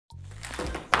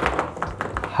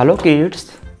Hello kids,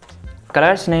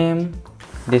 colours name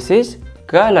this is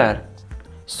colour.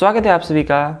 स्वागत है आप सभी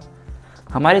का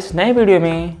हमारे इस नए वीडियो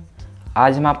में।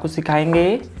 आज हम आपको सिखाएंगे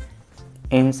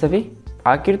इन सभी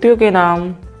आकृतियों के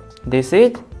नाम। This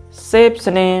is shapes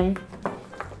name.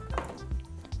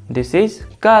 This is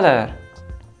colour,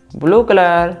 blue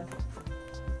colour,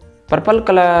 purple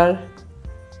colour,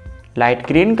 light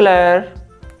green colour,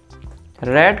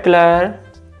 red colour,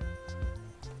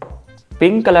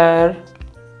 pink colour,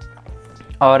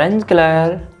 orange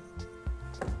colour,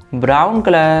 brown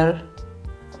colour,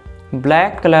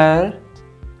 black colour,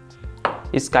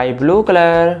 sky blue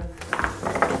colour.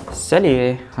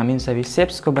 चलिए हम इन सभी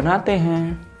शेप्स को बनाते हैं।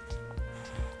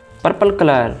 Purple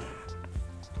colour,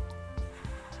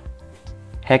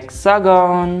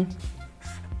 hexagon,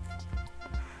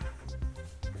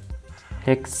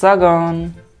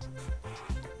 hexagon,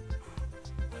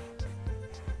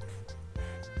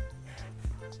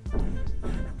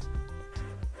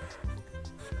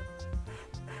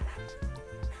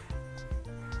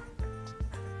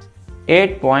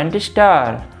 eight point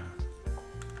star,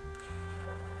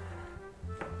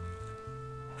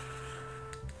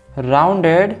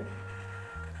 rounded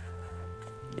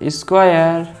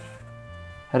square,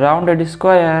 rounded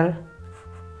square,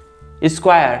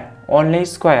 square only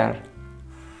square,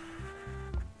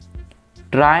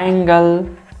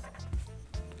 triangle,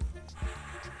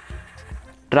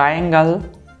 triangle,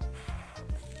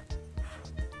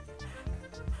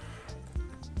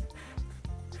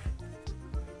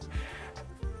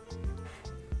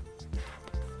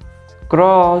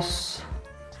 cross,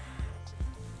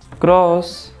 cross,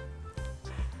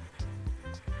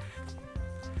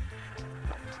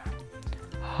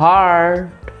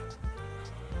 heart,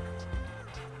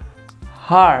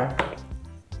 heart,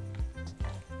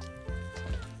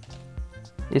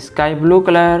 sky blue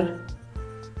colour,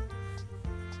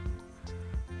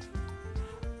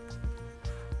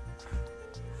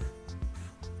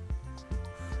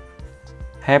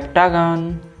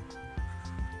 heptagon,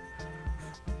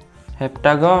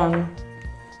 heptagon,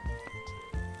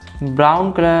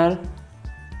 brown colour,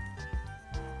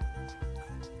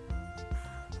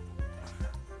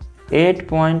 eight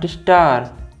point star,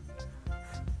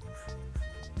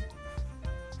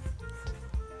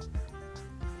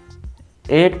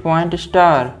 eight point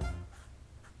star,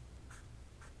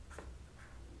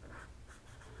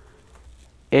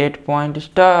 eight point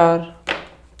star,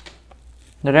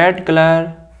 red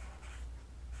colour,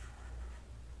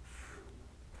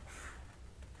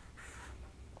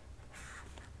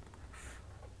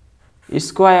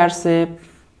 square shape,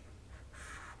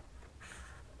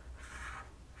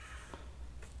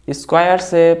 square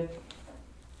shape,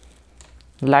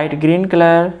 light green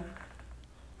colour,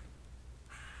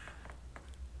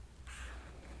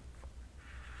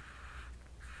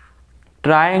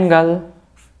 triangle,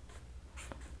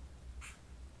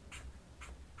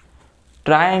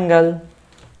 triangle,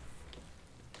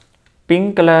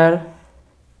 pink colour,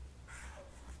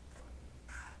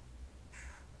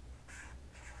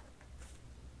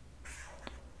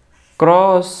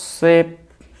 cross shape,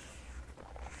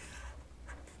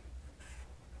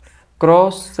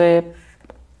 cross shape,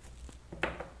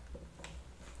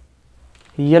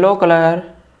 yellow colour,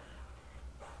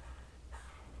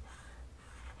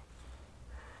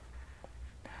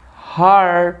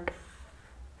 heart,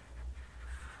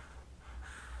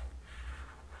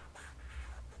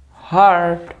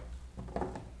 heart,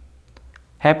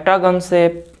 heptagon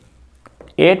shape,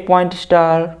 eight point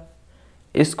star,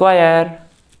 square,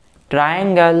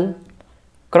 triangle,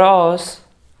 cross,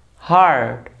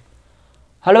 heart.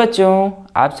 Hello बच्चों,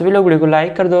 आप सभी लोग video को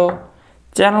like कर दो,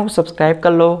 channel को subscribe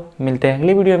कर लो। मिलते हैं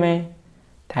अगली वीडियो में।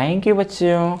 थैंक यू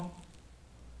बच्चों।